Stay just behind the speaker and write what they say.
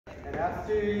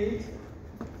after it,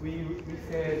 we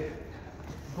said,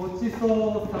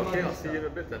 고치소 사마. Okay, I'll see you in a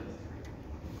bit then.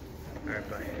 Alright,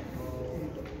 bye.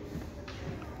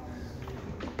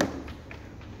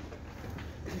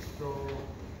 고치소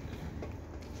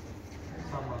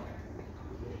사마.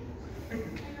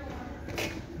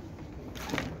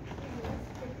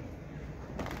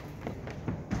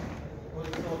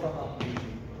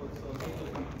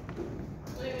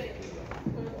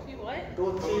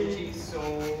 Gochiso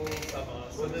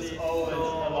sama. So this O is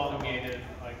elongated,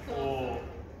 like full.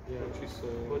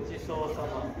 고치소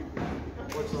사마.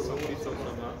 고치소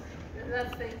sama.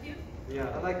 That's thank you. Yeah,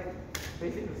 I like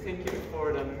basically thank you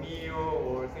for the meal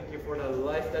or thank you for the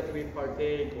life that we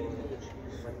partake or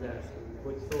like that.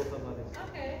 ごちそうさまでした。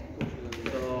Okay.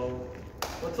 So,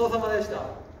 ごちそうさまでした。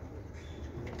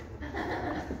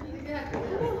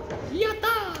やった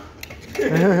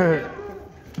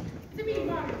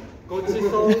ごちそ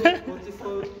う、ごち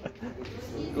そう。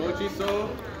Gochiso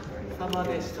様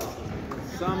でした。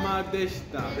 sama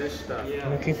deshita. Yeah.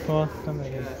 ごちそうさまで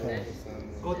した。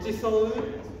ごちそう。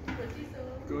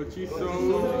 Gochiso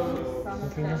様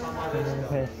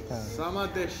でした。 sama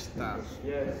deshita.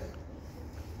 Yes.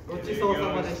 ごちそうさ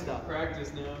までした。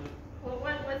 Practice now. Well,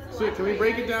 what's the So last can we one?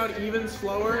 break it down even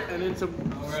slower and into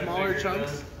smaller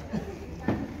chunks?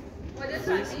 What does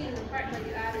that mean? The part that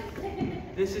you added.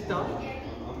 でした。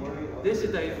で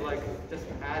した is like just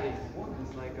adding.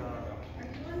 It's like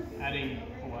Adding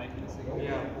politeness.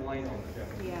 yeah, politeness.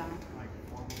 Yeah.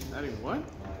 Adding what?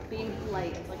 Being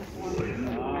polite is like a form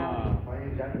of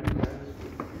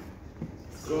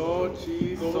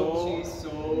Gochiso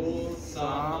Gochiso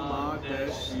sama sama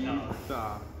deshita. deshita.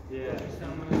 Yeah.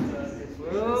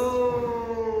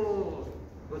 Whoa!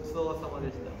 ごちそうさまで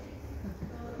した。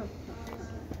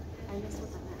 I missed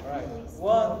what that meant. Alright.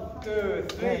 1, 2,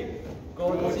 3. ご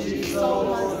ちそう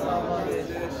さまでし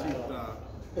た。 Deshita.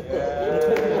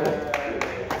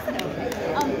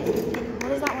 What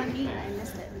does that one mean? I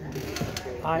missed it.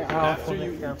 I After also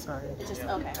you missed it, I'm sorry. It's just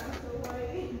okay.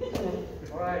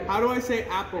 Alright. How do I say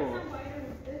apple?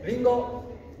 リンゴ。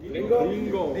 Ringo. リ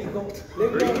ンゴ。 Ringo.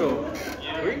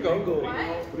 Ringo.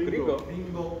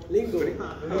 Ringo.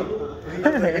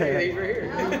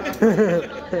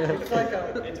 It's like a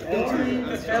between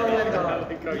L and R.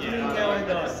 Between L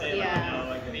and R. Say Yeah. like now,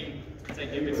 like it's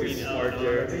like in between L and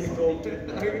R. Ringo.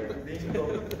 Ringo.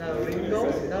 Not Ringo.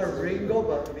 Not Ringo,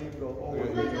 but Ringo.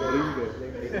 Ringo.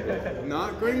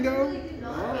 Not gringo?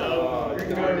 Ringo.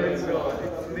 It's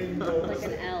Ringo. Like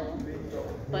an L,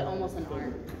 but almost an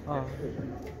R. Oh.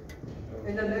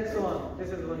 And the next one, this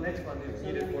is the next one is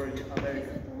needed for America.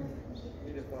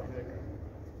 Needed for America.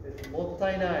 It's もっ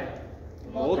たいない。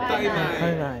 Mottainai. もったい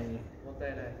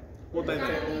ない。 Mottainai.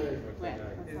 Wait,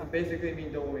 It basically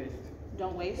means don't waste.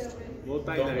 don't waste.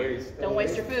 Mottainai. Don't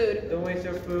waste your food. Don't waste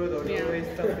your food or Yeah. don't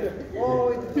waste something.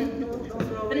 Oh, don't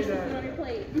throw away Finish the food on your that.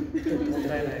 plate. もっ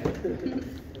たいない。も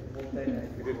ったいない。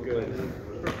You did good.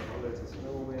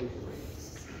 No way.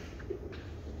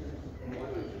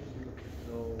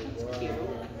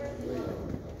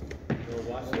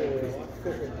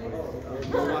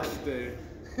 Namaste.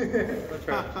 You're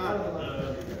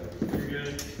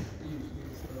good.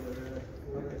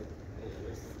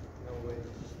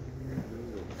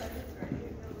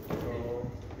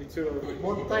 Me too.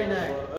 もったいない。